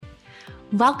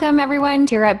Welcome everyone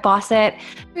here at Boss It.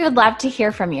 We would love to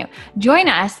hear from you. Join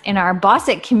us in our Boss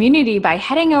It community by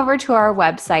heading over to our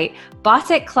website,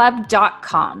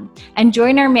 bossitclub.com, and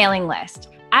join our mailing list.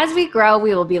 As we grow,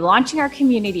 we will be launching our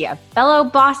community of fellow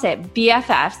Boss It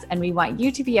BFFs, and we want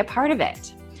you to be a part of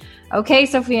it. Okay,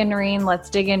 Sophia and Noreen, let's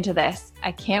dig into this.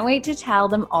 I can't wait to tell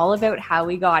them all about how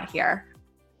we got here.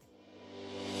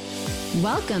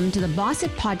 Welcome to the Boss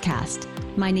It podcast.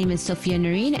 My name is Sophia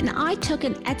Noreen, and I took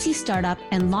an Etsy startup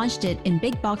and launched it in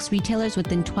big box retailers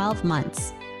within 12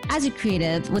 months. As a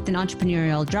creative with an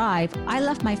entrepreneurial drive, I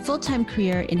left my full-time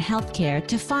career in healthcare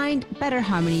to find better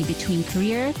harmony between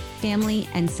career, family,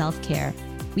 and self-care.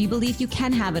 We believe you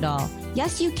can have it all.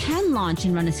 Yes, you can launch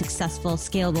and run a successful,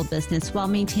 scalable business while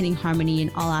maintaining harmony in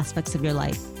all aspects of your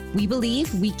life. We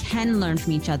believe we can learn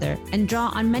from each other and draw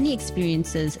on many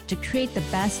experiences to create the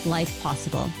best life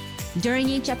possible. During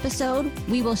each episode,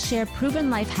 we will share proven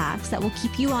life hacks that will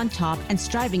keep you on top and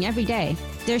striving every day.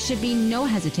 There should be no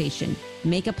hesitation.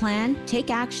 Make a plan, take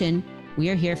action. We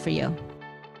are here for you.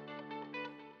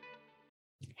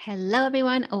 Hello,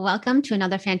 everyone. Welcome to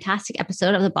another fantastic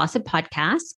episode of the Boss It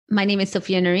podcast. My name is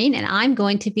Sophia Noreen, and I'm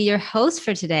going to be your host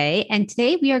for today. And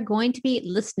today we are going to be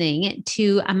listening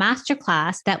to a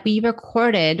masterclass that we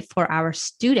recorded for our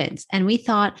students. And we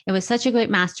thought it was such a great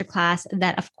masterclass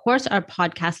that, of course, our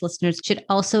podcast listeners should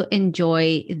also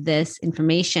enjoy this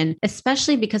information,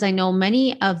 especially because I know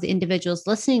many of the individuals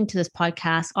listening to this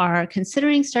podcast are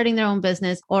considering starting their own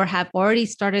business or have already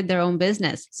started their own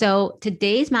business. So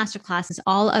today's masterclass is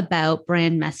all about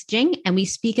brand messaging, and we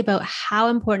speak about how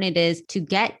important it is to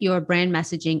get your brand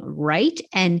messaging right.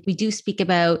 And we do speak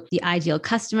about the ideal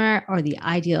customer or the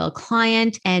ideal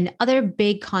client and other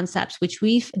big concepts, which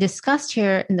we've discussed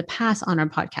here in the past on our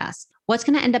podcast. What's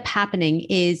going to end up happening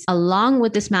is, along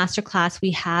with this masterclass,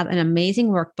 we have an amazing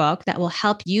workbook that will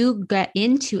help you get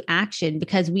into action,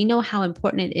 because we know how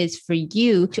important it is for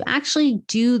you to actually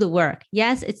do the work.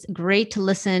 Yes, it's great to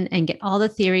listen and get all the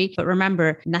theory, but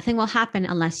remember, nothing will happen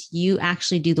unless you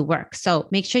actually do the work. So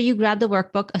make sure you grab the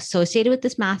workbook associated with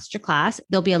this masterclass.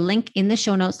 There'll be a link in the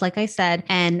show notes, like I said,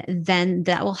 and then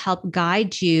that will help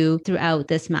guide you throughout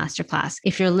this masterclass.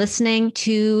 If you're listening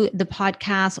to the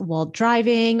podcast while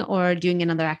driving or doing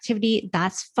another activity,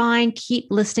 that's fine. Keep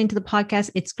listening to the podcast.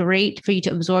 It's great for you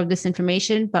to absorb this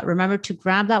information, but remember to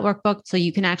grab that workbook so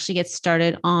you can actually get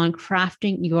started on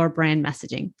crafting your brand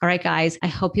messaging. All right, guys, I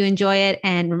hope you enjoy it.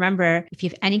 And remember, if you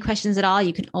have any questions at all,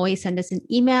 you can always send us an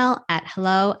email at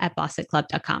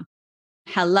hello@bossitclub.com.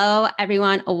 Hello,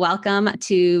 everyone. Welcome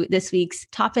to this week's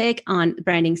topic on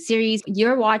branding series.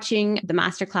 You're watching the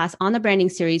masterclass on the branding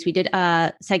series. We did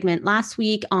a segment last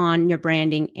week on your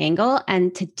branding angle.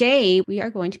 And today we are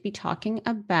going to be talking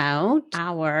about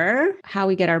how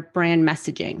we get our brand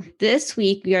messaging. This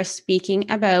week, we are speaking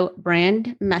about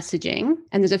brand messaging.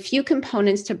 And there's a few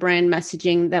components to brand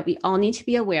messaging that we all need to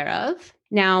be aware of.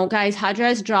 Now, guys, Hadra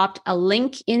has dropped a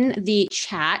link in the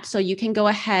chat, so you can go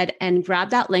ahead and grab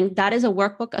that link. That is a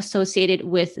workbook associated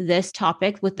with this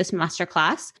topic, with this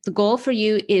masterclass. The goal for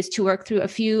you is to work through a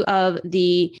few of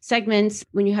the segments.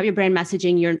 When you have your brand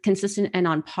messaging, you're consistent and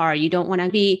on par. You don't want to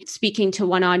be speaking to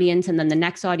one audience and then the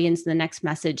next audience, the next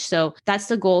message. So that's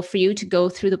the goal for you, to go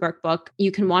through the workbook.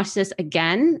 You can watch this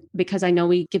again, because I know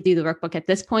we give you the workbook at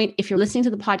this point. If you're listening to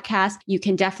the podcast, you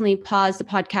can definitely pause the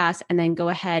podcast and then go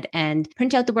ahead and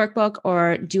print out the workbook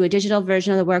or do a digital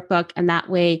version of the workbook. And that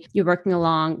way you're working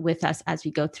along with us as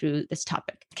we go through this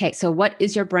topic. Okay, so what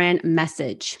is your brand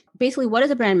message? Basically, what is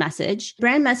a brand message?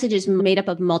 Brand message is made up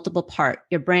of multiple parts: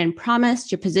 your brand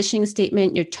promise, your positioning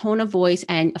statement, your tone of voice,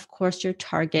 and of course, your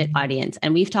target audience.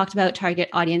 And we've talked about target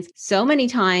audience so many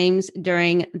times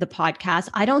during the podcast.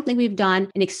 I don't think we've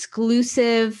done an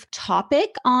exclusive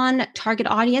topic on target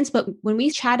audience, but when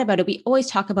we chat about it, we always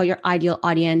talk about your ideal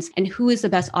audience and who is the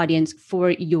best audience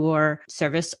for your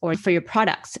service or for your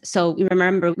products. So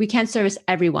remember, we can't service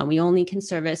everyone. We only can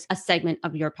service a segment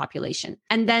of your population.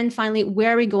 And then finally,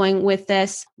 where are we going with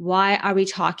this? Why are we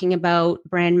talking about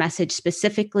brand message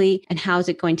specifically, and how is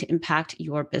it going to impact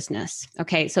your business?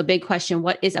 Okay, so big question,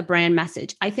 what is a brand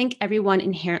message? I think everyone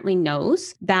inherently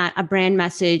knows that a brand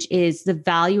message is the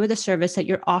value or the service that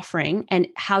you're offering and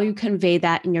how you convey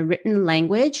that in your written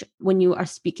language when you are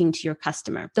speaking to your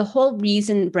customer. The whole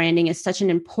reason branding is such an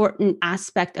important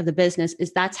aspect of the business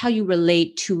is that's how you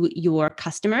relate to your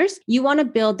customers. You want to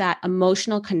build that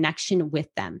emotional connection with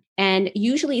with them. And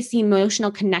usually it's the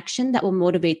emotional connection that will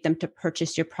motivate them to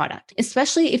purchase your product,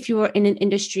 especially if you're in an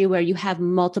industry where you have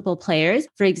multiple players.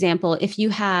 For example, if you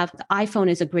have the iPhone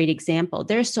is a great example.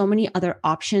 There are so many other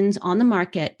options on the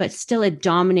market, but still it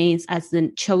dominates as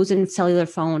the chosen cellular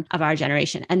phone of our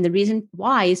generation. And the reason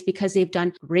why is because they've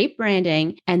done great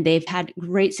branding and they've had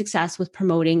great success with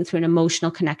promoting through an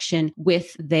emotional connection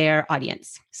with their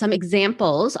audience. Some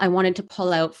examples I wanted to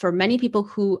pull out for many people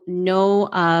who know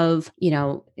of,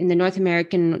 in the North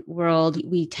American world,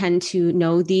 we tend to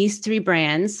know these three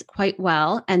brands quite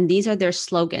well. And these are their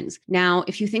slogans. Now,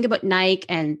 if you think about Nike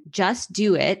and just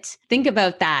do it, think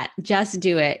about that. Just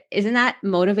do it. Isn't that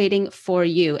motivating for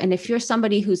you? And if you're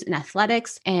somebody who's in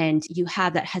athletics and you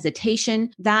have that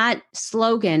hesitation, that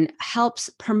slogan helps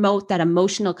promote that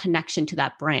emotional connection to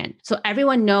that brand. So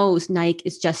everyone knows Nike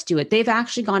is just do it. They've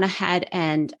actually gone ahead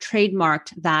and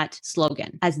trademarked that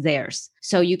slogan as theirs.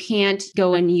 So you can't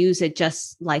go and use it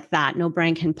just like that. No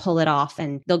brand can pull it off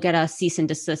and they'll get a cease and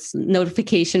desist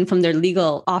notification from their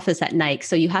legal office at Nike.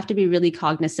 So you have to be really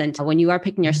cognizant when you are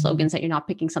picking your slogans that you're not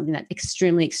picking something that's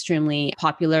extremely, extremely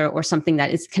popular or something that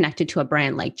is connected to a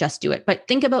brand like Just Do It. But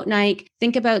think about Nike,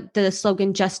 think about the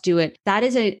slogan, Just Do It. That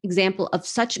is an example of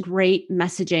such great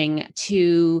messaging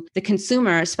to the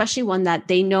consumer, especially one that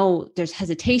they know there's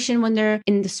hesitation when they're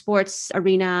in the sports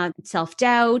arena,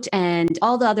 self-doubt, and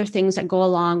all the other things that go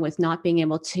along with not being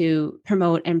able to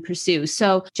promote and pursue.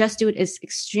 So Just Do It is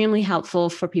extremely helpful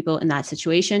for people in that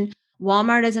situation.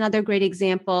 Walmart is another great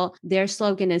example. Their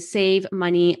slogan is save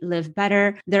money, live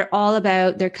better. They're all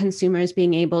about their consumers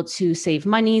being able to save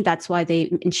money. That's why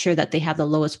they ensure that they have the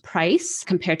lowest price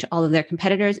compared to all of their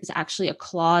competitors. It's actually a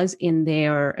clause in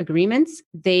their agreements.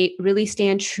 They really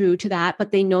stand true to that,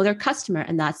 but they know their customer.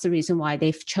 And that's the reason why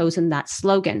they've chosen that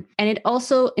slogan. And it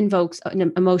also invokes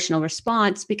an emotional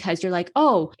response because you're like,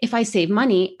 oh, if I save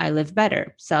money, I live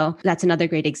better. So that's another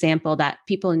great example that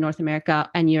people in North America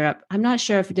and Europe, I'm not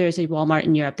sure if there's a Walmart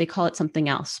in Europe, they call it something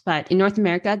else. But in North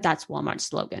America, that's Walmart's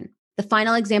slogan. The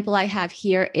final example I have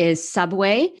here is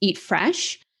Subway, Eat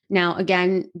Fresh. Now,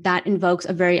 again, that invokes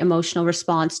a very emotional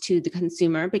response to the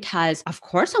consumer because, of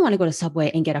course, I want to go to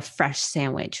Subway and get a fresh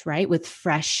sandwich, right? With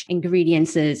fresh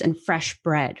ingredients and fresh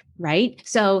bread, right?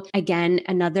 So again,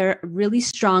 another really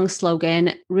strong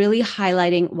slogan, really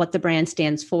highlighting what the brand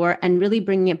stands for and really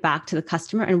bringing it back to the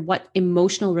customer and what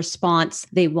emotional response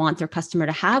they want their customer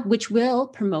to have, which will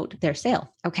promote their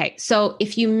sale. Okay, so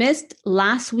if you missed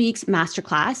last week's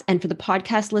masterclass, and for the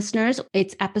podcast listeners,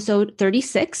 it's episode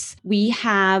 36, we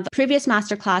have previous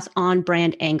masterclass on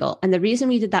brand angle. And the reason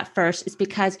we did that first is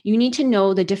because you need to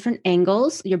know the different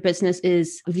angles your business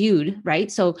is viewed,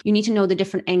 right? So you need to know the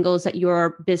different angles that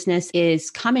your business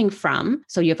is coming from.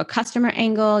 So you have a customer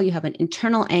angle, you have an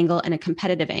internal angle, and a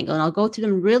competitive angle. And I'll go through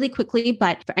them really quickly,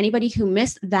 but for anybody who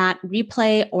missed that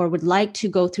replay or would like to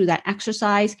go through that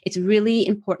exercise, it's really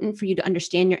important for you to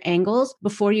understand your angles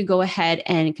before you go ahead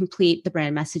and complete the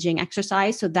brand messaging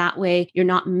exercise. So that way you're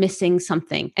not missing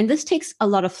something. And this takes a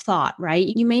lot of thought, right?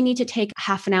 You may need to take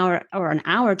half an hour or an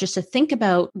hour just to think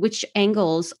about which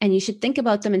angles, and you should think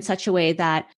about them in such a way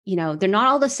that, they're not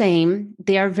all the same.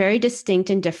 They are very distinct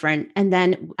and different. And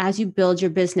then as you build your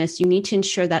business, you need to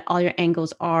ensure that all your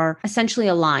angles are essentially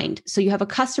aligned. So you have a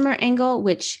customer angle,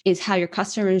 which is how your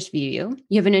customers view you.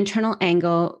 You have an internal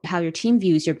angle, how your team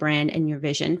views your brand and your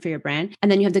vision for your brand.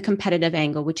 And then you have the competitive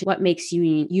angle, which is what makes you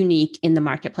unique in the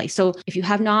marketplace. So if you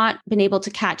have not been able to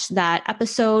catch that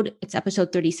episode, it's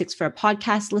episode 36 for our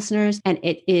podcast listeners, and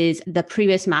it is the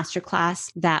previous masterclass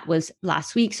that was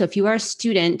last week. So if you are a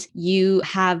student, you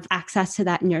have access to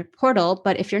that in your portal.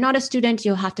 But if you're not a student,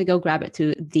 you'll have to go grab it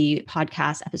through the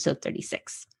podcast episode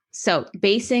 36. So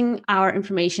basing our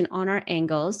information on our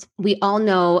angles, we all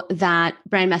know that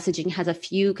brand messaging has a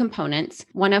few components,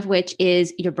 one of which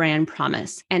is your brand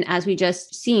promise. And as we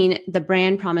just seen, the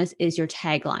brand promise is your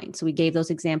tagline. So we gave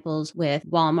those examples with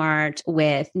Walmart,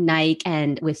 with Nike,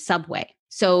 and with Subway.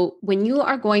 So when you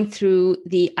are going through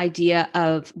the idea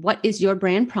of what is your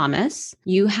brand promise,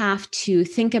 you have to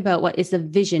think about what is the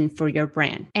vision for your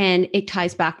brand. And it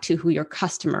ties back to who your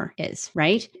customer is,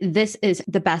 right? This is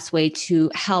the best way to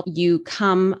help you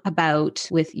come about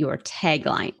with your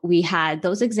tagline. We had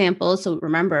those examples. So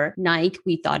remember, Nike,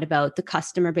 we thought about the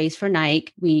customer base for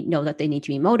Nike. We know that they need to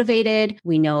be motivated.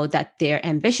 We know that they're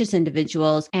ambitious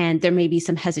individuals and there may be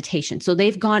some hesitation. So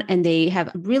they've gone and they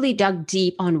have really dug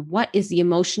deep on what is the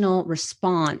emotional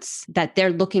response that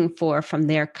they're looking for from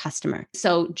their customer.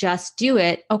 So just do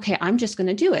it. Okay, I'm just going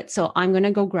to do it. So I'm going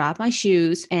to go grab my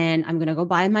shoes and I'm going to go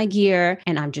buy my gear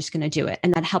and I'm just going to do it.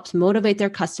 And that helps motivate their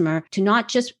customer to not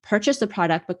just purchase the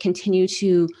product, but continue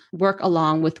to work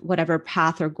along with whatever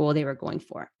path or goal they were going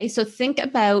for. Okay, so think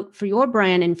about, for your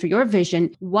brand and for your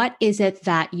vision, what is it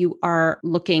that you are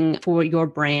looking for your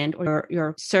brand or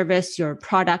your service, your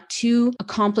product to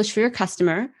accomplish for your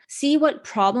customer? See what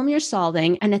problem you're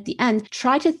solving. And at the end,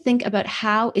 try to think about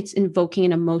how it's invoking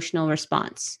an emotional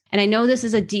response. And I know this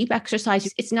is a deep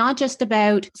exercise. It's not just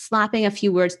about slapping a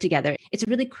few words together. It's a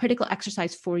really critical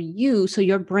exercise for you so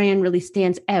your brand really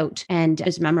stands out and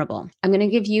is memorable. I'm going to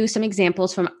give you some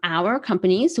examples from our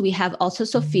company. So we have Also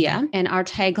Sophia, and our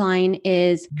tagline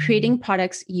is creating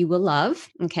products you will love.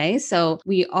 Okay, so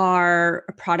we are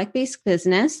a product-based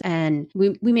business and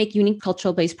we make unique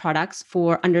cultural-based products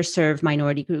for underserved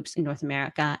minority groups in North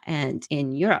America and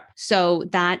in Europe. So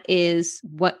that is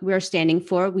what we're standing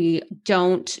for. We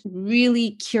don't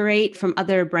really curate from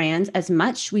other brands as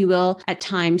much. We will at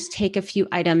times take a few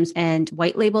items and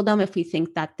white label them if we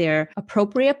think that they're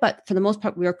appropriate. But for the most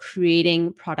part, we're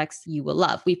creating products you will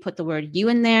love. We put the word you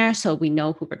in there so we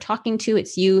know who we're talking to.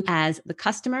 It's you as the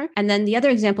customer. And then the other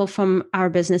example from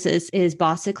our businesses is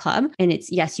Boss It Club. And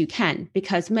it's yes, you can,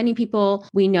 because many people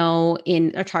we know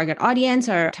in our target audience,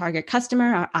 our target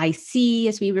customer, our IC,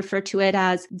 as we refer to it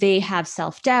as, they have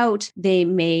self-doubt. They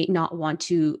may not want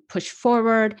to push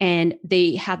forward and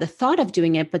they have the thought of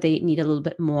doing it, but they need a little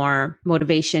bit more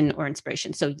motivation or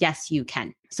inspiration. So yes, you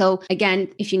can. So again,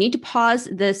 if you need to pause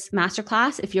this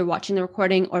masterclass, if you're watching the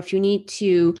recording, or if you need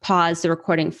to pause the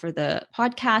recording for the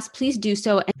podcast, please do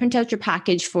so and print out your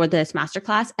package for this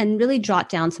masterclass and really jot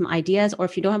down some ideas. Or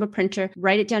if you don't have a printer,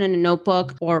 write it down in a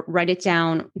notebook or write it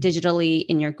down digitally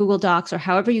in your Google Docs or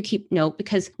however you keep note,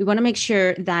 because we want to make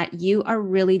sure that you are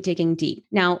really digging deep.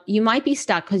 Now, you might be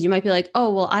stuck because you might be like,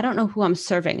 oh, well, I don't know who I'm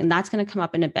serving. And that's going to come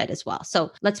up in a bit as well.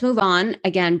 So let's move on.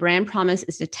 Again, brand promise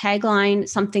is the tagline,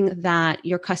 something that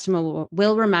your customer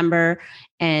will remember,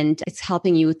 and it's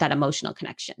helping you with that emotional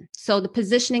connection. So the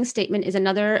positioning statement is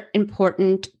another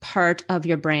important part of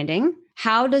your branding.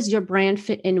 How does your brand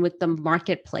fit in with the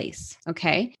marketplace?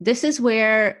 Okay. This is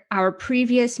where our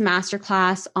previous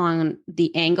masterclass on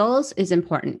the angles is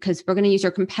important, because we're going to use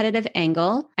your competitive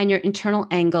angle and your internal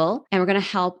angle, and we're going to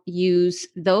help use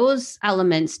those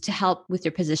elements to help with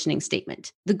your positioning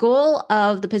statement. The goal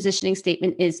of the positioning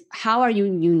statement is, how are you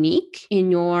unique in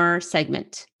your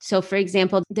segment? So for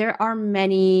example, there are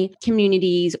many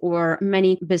communities or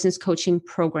many business coaching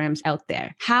programs out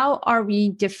there. How are we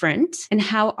different? And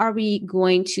how are we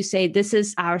going to say, this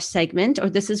is our segment,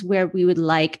 or this is where we would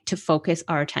like to focus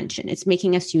our attention? It's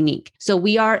making us unique. So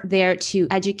we are there to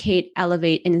educate,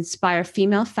 elevate, and inspire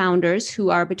female founders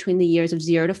who are between the years of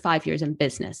 0 to 5 years in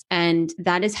business. And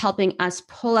that is helping us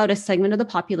pull out a segment of the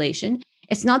population.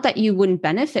 It's not that you wouldn't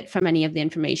benefit from any of the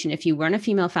information if you weren't a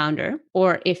female founder,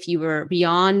 or if you were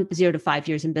beyond 0 to 5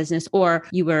 years in business, or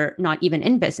you were not even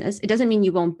in business. It doesn't mean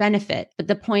you won't benefit. But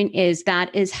the point is,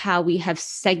 that is how we have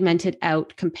segmented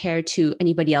out compared to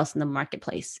anybody else in the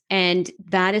marketplace. And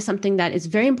that is something that is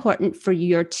very important for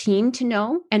your team to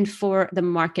know and for the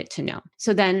market to know.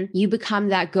 So then you become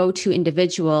that go-to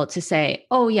individual to say,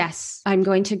 oh yes, I'm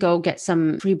going to go get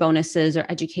some free bonuses or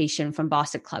education from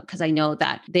Boss It Club, because I know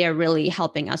that they are really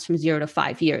helping us from 0 to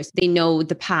 5 years. They know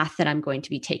the path that I'm going to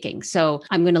be taking. So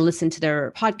I'm going to listen to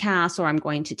their podcasts, or I'm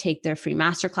going to take their free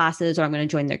masterclasses, or I'm going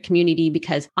to join their community,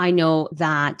 because I know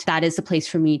that that is the place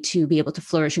for me to be able to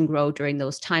flourish and grow during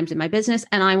those times in my business.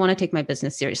 And I want to take my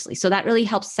business seriously. So that really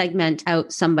helps segment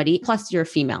out somebody. Plus you're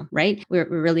female, right? We're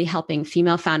really helping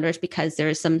female founders, because there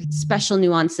are some special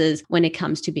nuances when it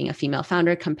comes to being a female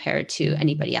founder compared to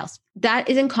anybody else. That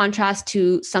is in contrast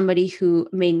to somebody who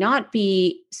may not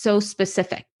be so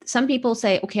specific. Some people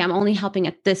say, okay, I'm only helping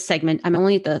at this segment. I'm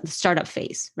only at the startup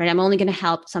phase, right? I'm only going to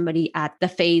help somebody at the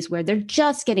phase where they're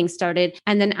just getting started.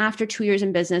 And then after 2 years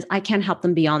in business, I can't help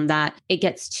them beyond that. It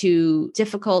gets too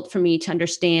difficult for me to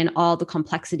understand all the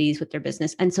complexities with their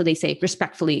business. And so they say,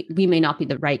 respectfully, we may not be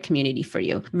the right community for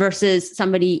you. Versus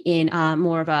somebody in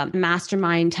more of a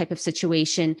mastermind type of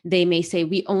situation, they may say,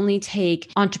 we only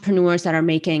take entrepreneurs that are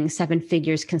making 7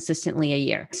 figures consistently a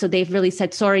year. So they've really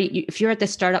said, sorry, if you're at the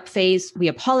startup phase, we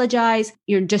apologize.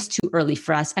 You're just too early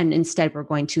for us. And instead, we're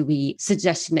going to be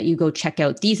suggesting that you go check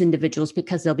out these individuals,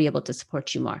 because they'll be able to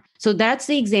support you more. So that's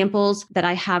the examples that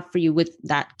I have for you with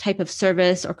that type of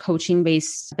service or coaching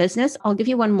based business. I'll give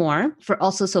you one more for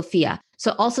Also Sophia.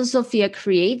 So Also Sophia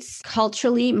creates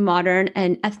culturally modern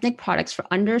and ethnic products for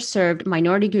underserved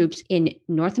minority groups in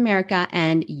North America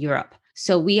and Europe.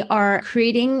 So we are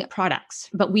creating products,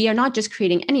 but we are not just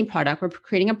creating any product. We're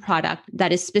creating a product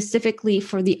that is specifically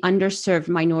for the underserved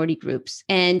minority groups.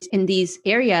 And in these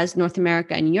areas, North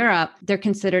America and Europe, they're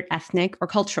considered ethnic or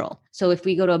cultural. So if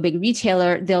we go to a big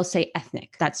retailer, they'll say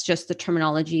ethnic. That's just the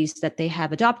terminologies that they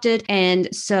have adopted. And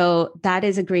so that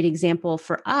is a great example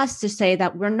for us to say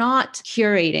that we're not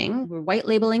curating, we're white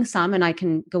labeling some, and I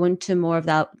can go into more of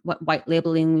that, what white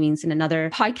labeling means in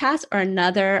another podcast or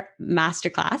another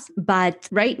masterclass. But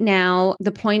right now,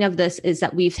 the point of this is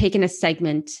that we've taken a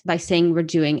segment by saying we're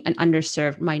doing an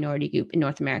underserved minority group in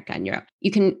North America and Europe.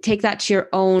 You can take that to your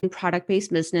own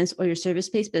product-based business or your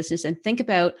service-based business and think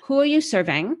about who are you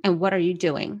serving and what are you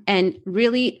doing? And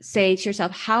really say to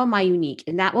yourself, how am I unique?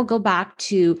 And that will go back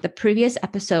to the previous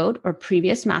episode or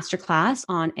previous masterclass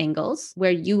on angles,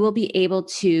 where you will be able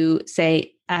to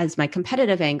say, as my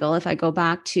competitive angle, if I go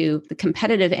back to the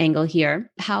competitive angle here,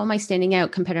 how am I standing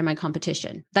out compared to my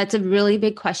competition? That's a really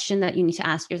big question that you need to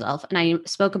ask yourself. And I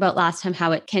spoke about last time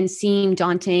how it can seem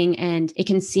daunting and it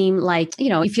can seem like,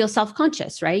 you feel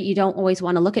self-conscious, right? You don't always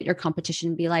want to look at your competition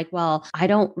and be like, well, I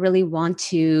don't really want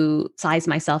to size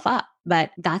myself up.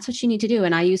 But that's what you need to do.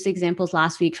 And I used examples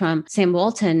last week from Sam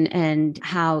Walton and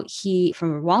how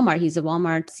from Walmart, he's a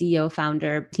Walmart CEO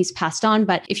founder. He's passed on.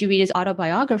 But if you read his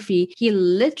autobiography, he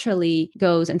literally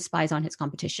goes and spies on his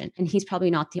competition. And he's probably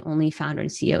not the only founder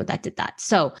and CEO that did that.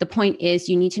 So the point is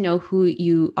you need to know who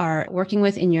you are working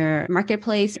with in your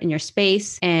marketplace, in your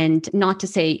space, and not to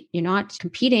say you're not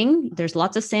competing. There's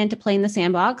lots of sand to play in the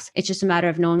sandbox. It's just a matter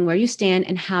of knowing where you stand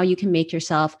and how you can make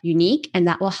yourself unique. And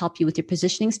that will help you with your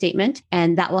positioning statement.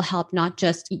 And that will help not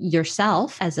just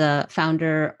yourself as a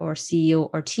founder or CEO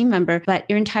or team member, but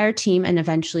your entire team and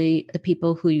eventually the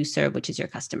people who you serve, which is your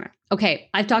customer. Okay,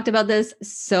 I've talked about this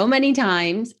so many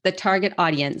times, the target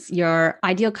audience, your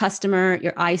ideal customer,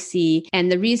 your IC. And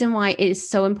the reason why it is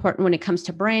so important when it comes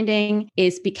to branding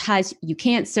is because you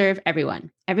can't serve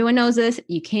everyone. Everyone knows this.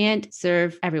 You can't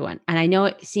serve everyone. And I know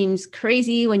it seems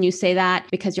crazy when you say that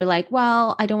because you're like,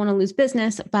 well, I don't want to lose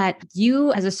business, but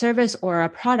you as a service or a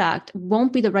product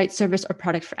won't be the right service or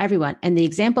product for everyone. And the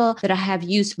example that I have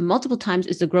used multiple times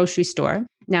is the grocery store.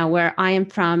 Now, where I am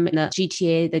from in the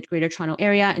GTA, the Greater Toronto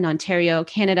Area in Ontario,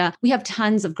 Canada, we have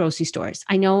tons of grocery stores.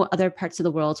 I know other parts of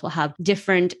the world will have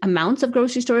different amounts of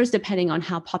grocery stores depending on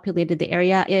how populated the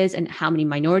area is and how many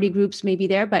minority groups may be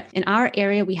there. But in our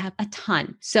area, we have a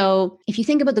ton. So if you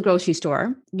think about the grocery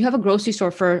store, you have a grocery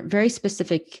store for very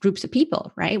specific groups of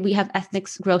people, right? We have ethnic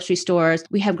grocery stores.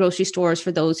 We have grocery stores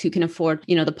for those who can afford,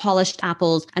 the polished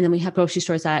apples. And then we have grocery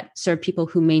stores that serve people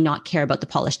who may not care about the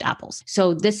polished apples.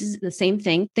 So this is the same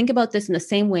thing. Think about this in the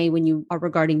same way when you are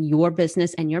regarding your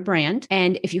business and your brand.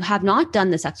 And if you have not done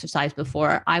this exercise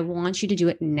before, I want you to do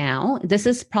it now. This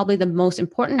is probably the most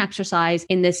important exercise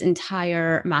in this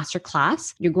entire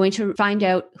masterclass. You're going to find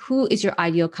out who is your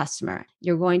ideal customer.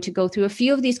 You're going to go through a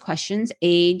few of these questions: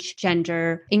 age,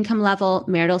 gender, income level,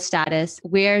 marital status.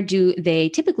 Where do they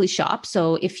typically shop?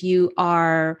 So if you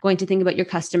are going to think about your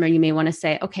customer, you may want to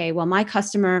say, okay, well, my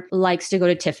customer likes to go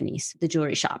to Tiffany's, the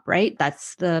jewelry shop, right?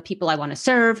 That's the people I want to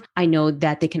serve. I know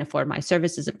that they can afford my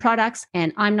services and products,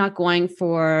 and I'm not going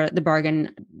for the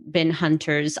bargain bin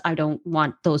hunters. I don't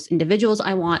want those individuals.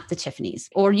 I want the Tiffany's.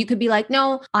 Or you could be like,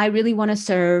 no, I really want to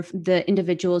serve the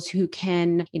individuals who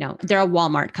can, they're a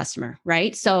Walmart customer,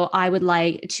 right? So I would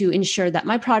like to ensure that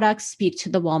my products speak to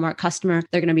the Walmart customer.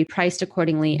 They're going to be priced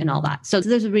accordingly and all that. So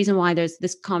there's a reason why there's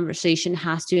this conversation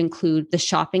has to include the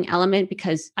shopping element,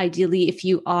 because ideally, if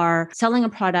you are selling a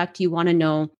product, you want to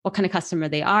know what kind of customer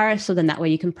they are. So then that way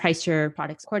you can price your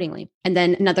products accordingly. And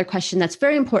then another question that's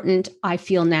very important, I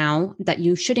feel now that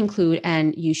you should include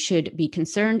and you should be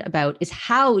concerned about is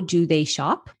how do they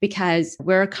shop? Because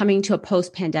we're coming to a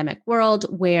post-pandemic world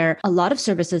where a lot of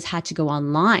services had to go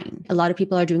online. A lot of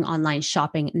people are doing online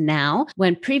shopping now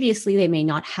when previously they may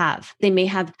not have. They may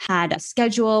have had a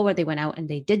schedule where they went out and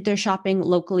they did their shopping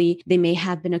locally. They may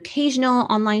have been occasional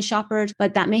online shoppers,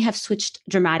 but that may have switched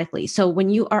dramatically. So when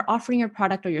you are offering your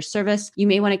product or your service, you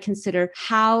may want to consider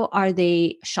how are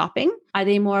they shopping? Are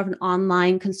they more of an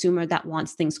online consumer that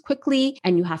wants things quickly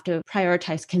and you have to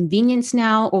prioritize convenience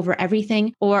now over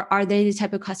everything? Or are they the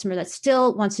type of customer that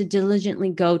still wants to diligently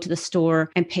go to the store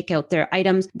and pick out their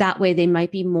items? That way they might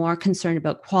be more concerned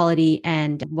about quality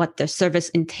and what the service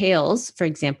entails. For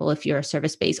example, if you're a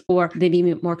service based, or they may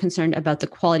be more concerned about the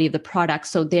quality of the product.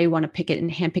 So they want to pick it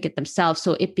and handpick it themselves.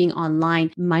 So it being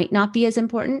online might not be as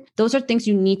important. Those are things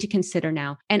you need to consider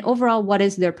now. And overall, what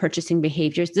is their purchasing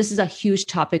behaviors? This is a huge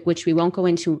topic, which we won't go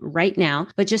into right now,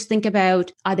 but just think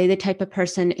about, are they the type of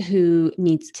person who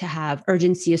needs to have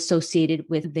urgency associated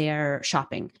with their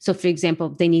shopping? So for example,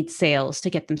 they need sales to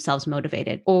get themselves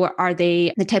motivated. Or are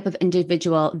they the type of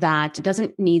individual that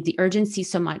doesn't need the urgency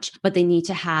so much, but they need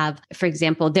to have, for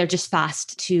example, they're just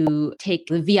fast to take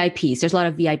the VIPs. There's a lot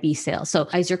of VIP sales. So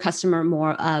is your customer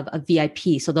more of a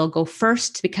VIP? So they'll go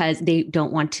first because they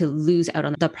don't want to lose out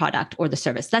on the product or the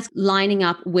service. That's lining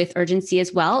up with urgency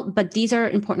as well. But these are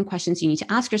important questions you need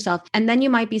to ask yourself. And then you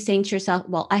might be saying to yourself,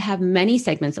 well, I have many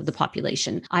segments of the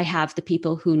population. I have the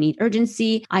people who need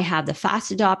urgency. I have the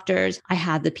fast adopters. I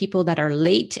have the people that are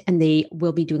late and they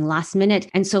will be doing last minute.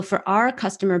 And so for our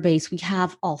customer base, we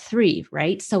have all three,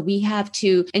 right? So we have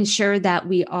to ensure that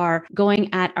we are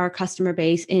going at our customer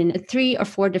base in 3 or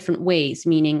 4 different ways,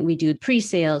 meaning we do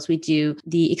pre-sales, we do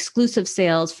the exclusive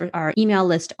sales for our email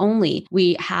list only,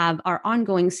 we have our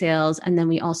ongoing sales, and then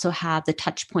we also have the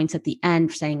touch points at the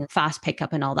end saying fast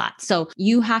pickup and all that. So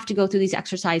you have to go through these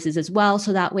exercises as well.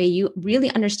 So that way you really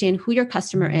understand who your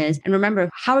customer is. And remember,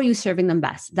 how are you serving them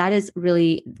best? That is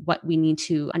really what we need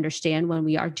to understand when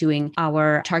we are doing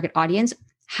our target audience.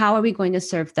 How are we going to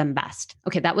serve them best?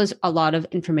 Okay, that was a lot of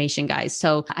information, guys.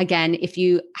 So again, if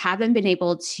you haven't been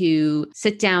able to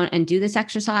sit down and do this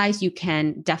exercise, you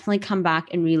can definitely come back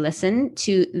and re-listen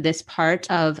to this part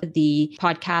of the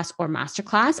podcast or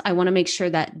masterclass. I want to make sure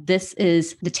that this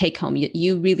is the take home.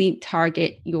 You really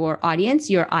target your audience,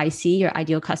 your IC, your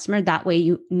ideal customer. That way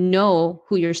you know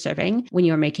who you're serving when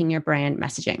you're making your brand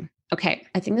messaging. Okay,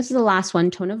 I think this is the last one,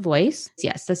 tone of voice.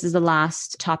 Yes, this is the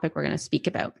last topic we're going to speak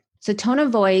about. So tone of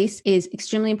voice is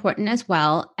extremely important as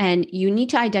well. And you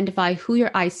need to identify who your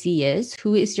IC is,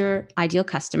 who is your ideal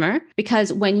customer,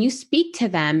 because when you speak to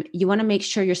them, you want to make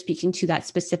sure you're speaking to that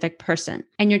specific person.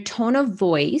 And your tone of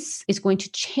voice is going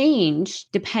to change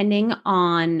depending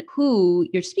on who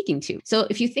you're speaking to. So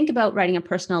if you think about writing a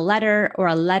personal letter or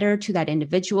a letter to that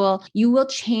individual, you will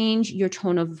change your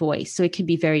tone of voice. So it could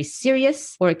be very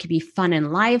serious or it could be fun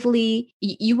and lively.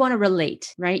 You want to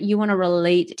relate, right? You want to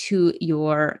relate to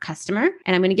your customer.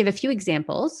 And I'm going to give a few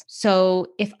examples. So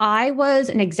if I was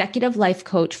an executive life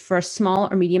coach for a small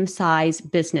or medium-sized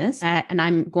business, and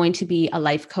I'm going to be a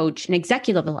life coach, an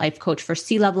executive life coach for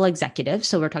C-level executives.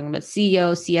 So we're talking about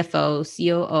CEO, CFO,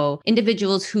 COO,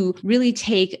 individuals who really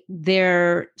take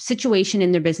their situation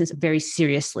in their business very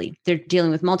seriously. They're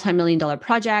dealing with multi-million-dollar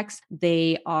projects.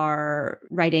 They are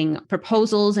writing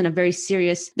proposals in a very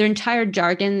serious, their entire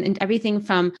jargon and everything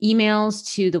from emails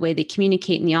to the way they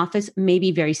communicate in the office may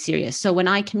be very serious. So when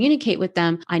I communicate with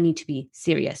them, I need to be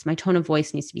serious. My tone of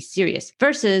voice needs to be serious.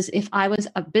 Versus if I was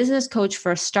a business coach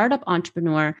for a startup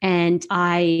entrepreneur and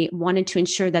I wanted to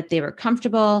ensure that they were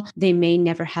comfortable, they may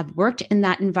never have worked in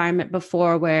that environment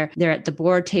before where they're at the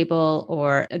board table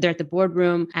or they're at the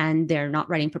boardroom and they're not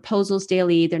writing proposals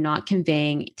daily, they're not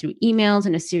conveying through emails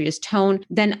in a serious tone,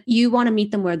 then you want to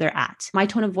meet them where they're at. My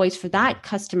tone of voice for that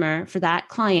customer, for that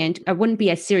client, I wouldn't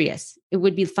be as serious. It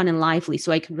would be fun and lively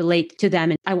so I could relate to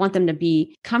them. And I want them to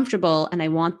be comfortable and I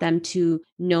want them to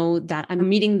know that I'm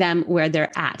meeting them where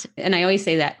they're at. And I always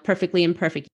say that perfectly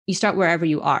imperfect. You start wherever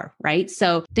you are, right?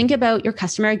 So think about your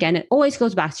customer. Again, it always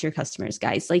goes back to your customers,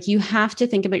 guys. Like you have to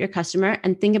think about your customer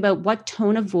and think about what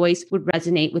tone of voice would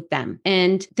resonate with them.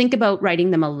 And think about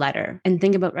writing them a letter and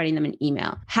think about writing them an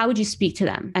email. How would you speak to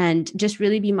them? And just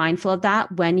really be mindful of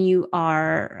that when you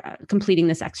are completing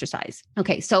this exercise.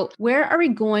 Okay, so where are we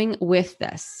going with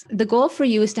this? The goal for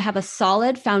you is to have a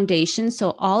solid foundation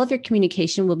so all of your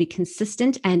communication will be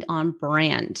consistent and on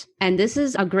brand. And this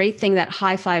is a great thing that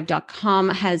highfive.com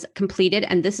has completed.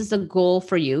 And this is a goal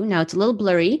for you. Now it's a little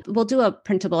blurry. We'll do a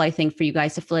printable, I think, for you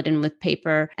guys to fill it in with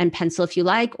paper and pencil if you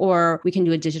like, or we can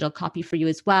do a digital copy for you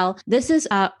as well. This is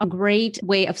a great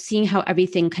way of seeing how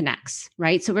everything connects,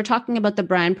 right? So we're talking about the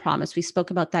brand promise. We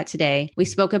spoke about that today. We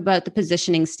spoke about the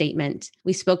positioning statement.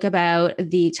 We spoke about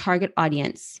the target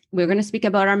audience. We're going to speak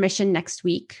about our mission next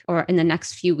week or in the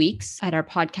next few weeks at our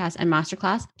podcast and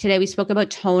masterclass. Today, we spoke about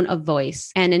tone of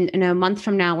voice. And in a month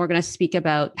from now, we're going to speak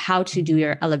about how to do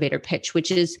your elevator pitch,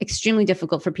 which is extremely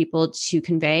difficult for people to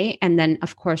convey. And then,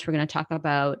 of course, we're going to talk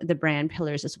about the brand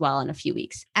pillars as well in a few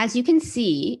weeks. As you can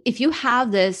see, if you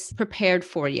have this prepared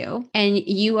for you and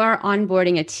you are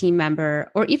onboarding a team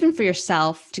member or even for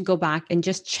yourself to go back and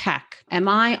just check, Am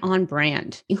I on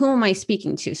brand? Who am I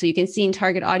speaking to? So you can see in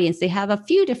target audience, they have a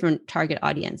few different target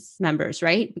audience members,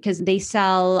 right? Because they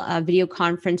sell video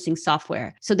conferencing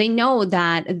software. So they know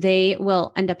that they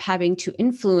will end up having to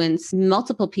influence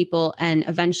multiple people and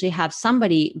eventually have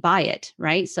somebody buy it,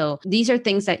 right? So these are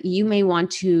things that you may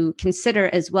want to consider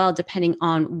as well, depending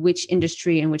on which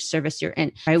industry and which service you're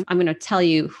in, right? I'm going to tell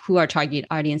you who our target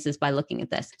audience is by looking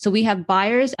at this. So we have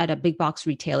buyers at a big box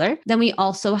retailer. Then we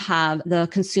also have the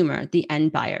consumer, the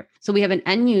end buyer. So we have an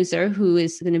end user who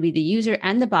is going to be the user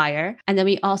and the buyer. And then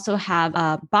we also have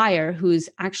a buyer who's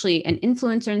actually an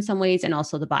influencer in some ways and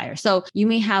also the buyer. So you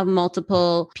may have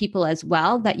multiple people as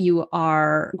well that you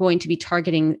are going to be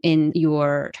targeting in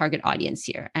your target audience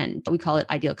here. And we call it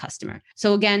ideal customer.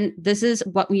 So again, this is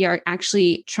what we are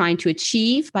actually trying to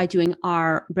achieve by doing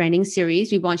our branding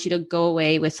series. We want you to go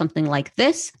away with something like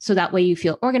this. So that way you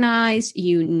feel organized,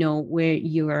 you know where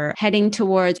you're heading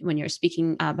towards when you're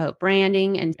speaking about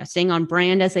branding and staying on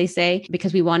brand, as they say,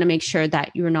 because we want to make sure that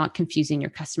you're not confusing your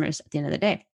customers at the end of the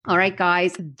day. All right,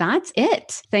 guys, that's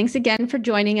it. Thanks again for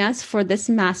joining us for this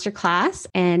masterclass.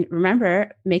 And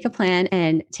remember, make a plan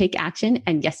and take action.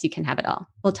 And yes, you can have it all.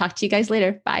 We'll talk to you guys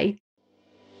later. Bye.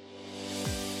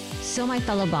 So my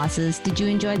fellow bosses, did you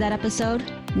enjoy that episode?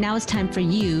 Now it's time for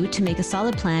you to make a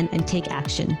solid plan and take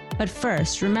action. But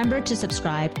first, remember to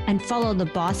subscribe and follow the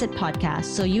Boss It podcast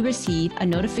so you receive a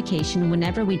notification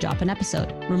whenever we drop an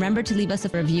episode. Remember to leave us a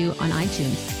review on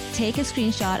iTunes. Take a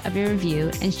screenshot of your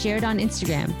review and share it on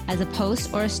Instagram as a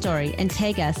post or a story and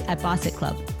tag us at Boss It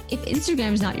Club. If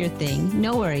Instagram is not your thing,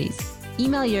 no worries.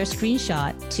 Email your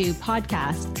screenshot to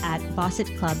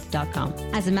podcast@bossitclub.com.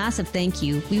 As a massive thank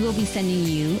you, we will be sending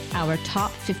you our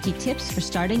top 50 tips for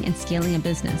starting and scaling a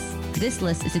business. This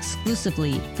list is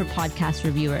exclusively for podcast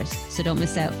reviewers, so don't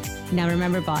miss out. Now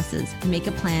remember, bosses, make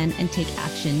a plan and take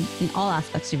action in all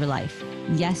aspects of your life.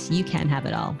 Yes, you can have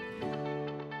it all.